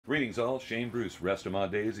Greetings all, Shane Bruce,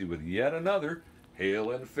 Restomod Daisy with yet another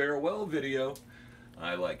Hail and Farewell video.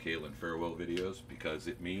 I like Hail and Farewell videos because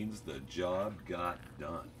it means the job got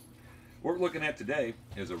done. What we're looking at today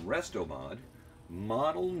is a Restomod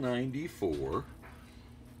Model 94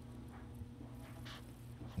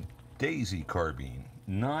 Daisy carbine.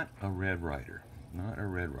 Not a Red Ryder,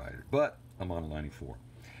 but a Model 94.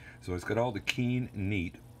 So it's got all the keen,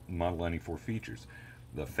 neat Model 94 features.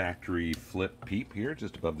 The factory flip peep here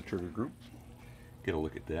just above the trigger group. Get a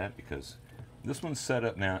look at that because this one's set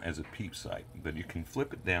up now as a peep sight, but you can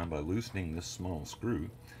flip it down by loosening this small screw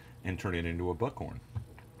and turn it into a buckhorn.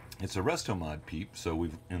 It's a Restomod peep, so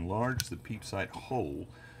we've enlarged the peep sight hole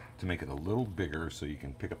to make it a little bigger so you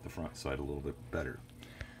can pick up the front sight a little bit better.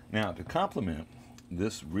 Now, to complement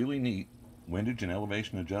this really neat windage and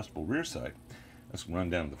elevation adjustable rear sight, let's run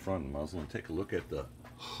down to the front of the muzzle and take a look at the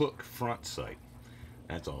hook front sight.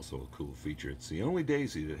 That's also a cool feature. It's the only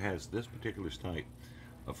Daisy that has this particular type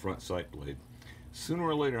of front sight blade. Sooner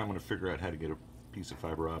or later I'm going to figure out how to get a piece of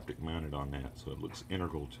fiber optic mounted on that so it looks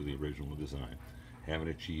integral to the original design. Haven't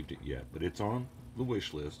achieved it yet, but it's on the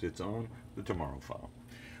wish list. It's on the tomorrow file.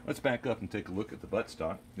 Let's back up and take a look at the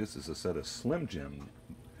buttstock. This is a set of Slim Jim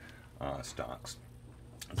stocks.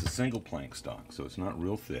 It's a single plank stock, so it's not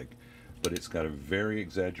real thick, but it's got a very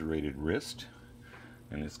exaggerated wrist,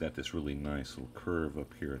 and it's got this really nice little curve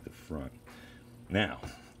up here at the front. Now,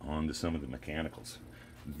 on to some of the mechanicals.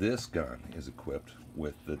 This gun is equipped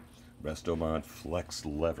with the Restomod Flex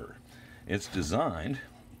lever. It's designed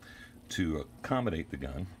to accommodate the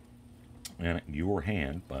gun and your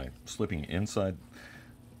hand by slipping inside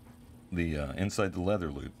the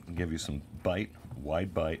leather loop and give you some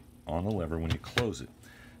wide bite on the lever when you close it,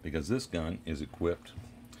 because this gun is equipped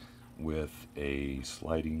with a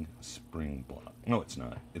sliding spring block. No, it's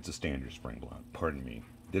not. It's a standard spring block. Pardon me.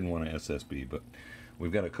 Didn't want an SSB, but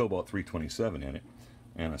we've got a Cobalt 327 in it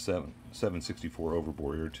and a 764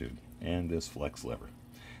 overbore ear tube and this flex lever.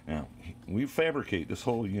 Now, we fabricate this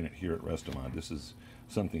whole unit here at Restomod. This is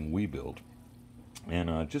something we build,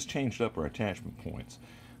 and just changed up our attachment points.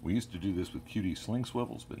 We used to do this with QD sling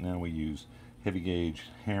swivels, but now we use heavy gauge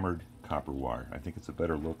hammered copper wire. I think it's a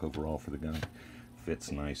better look overall for the gun.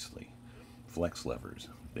 Fits nicely. Flex levers,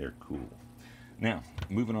 they're cool. Now,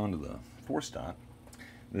 moving on to the forestock.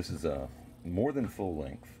 This is a more than full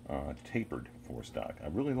length tapered forestock. I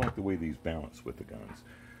really like the way these balance with the guns.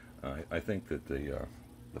 I think that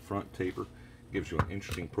the front taper gives you an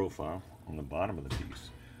interesting profile on the bottom of the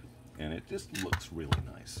piece, and it just looks really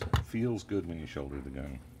nice. It feels good when you shoulder the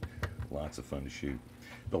gun. Lots of fun to shoot.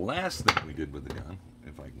 The last thing we did with the gun,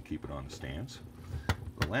 if I can keep it on the stance,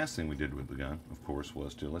 the last thing we did with the gun, of course,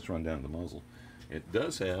 was to, let's run down the muzzle. It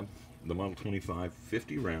does have the Model 25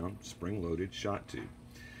 50 round spring-loaded shot tube.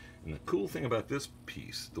 And the cool thing about this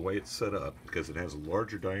piece, the way it's set up, because it has a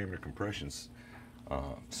larger diameter compression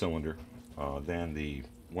cylinder than the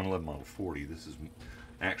 111 Model 40, this is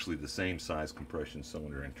actually the same size compression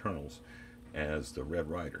cylinder internals as the Red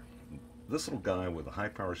Ryder. This little guy with a high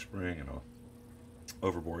power spring and a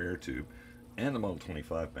overbore air tube and the Model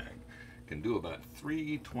 25 bag can do about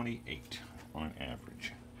 328 on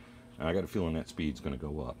average. Now, I got a feeling that speed's going to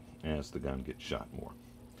go up as the gun gets shot more.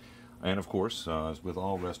 And of course, as with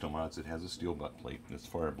all Restomods, it has a steel butt plate that's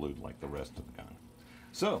fire blued like the rest of the gun.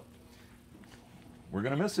 So, we're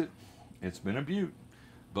going to miss it. It's been a beaut,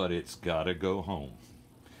 but it's got to go home.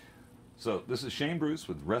 So, this is Shane Bruce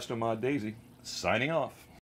with Restomod Daisy, signing off.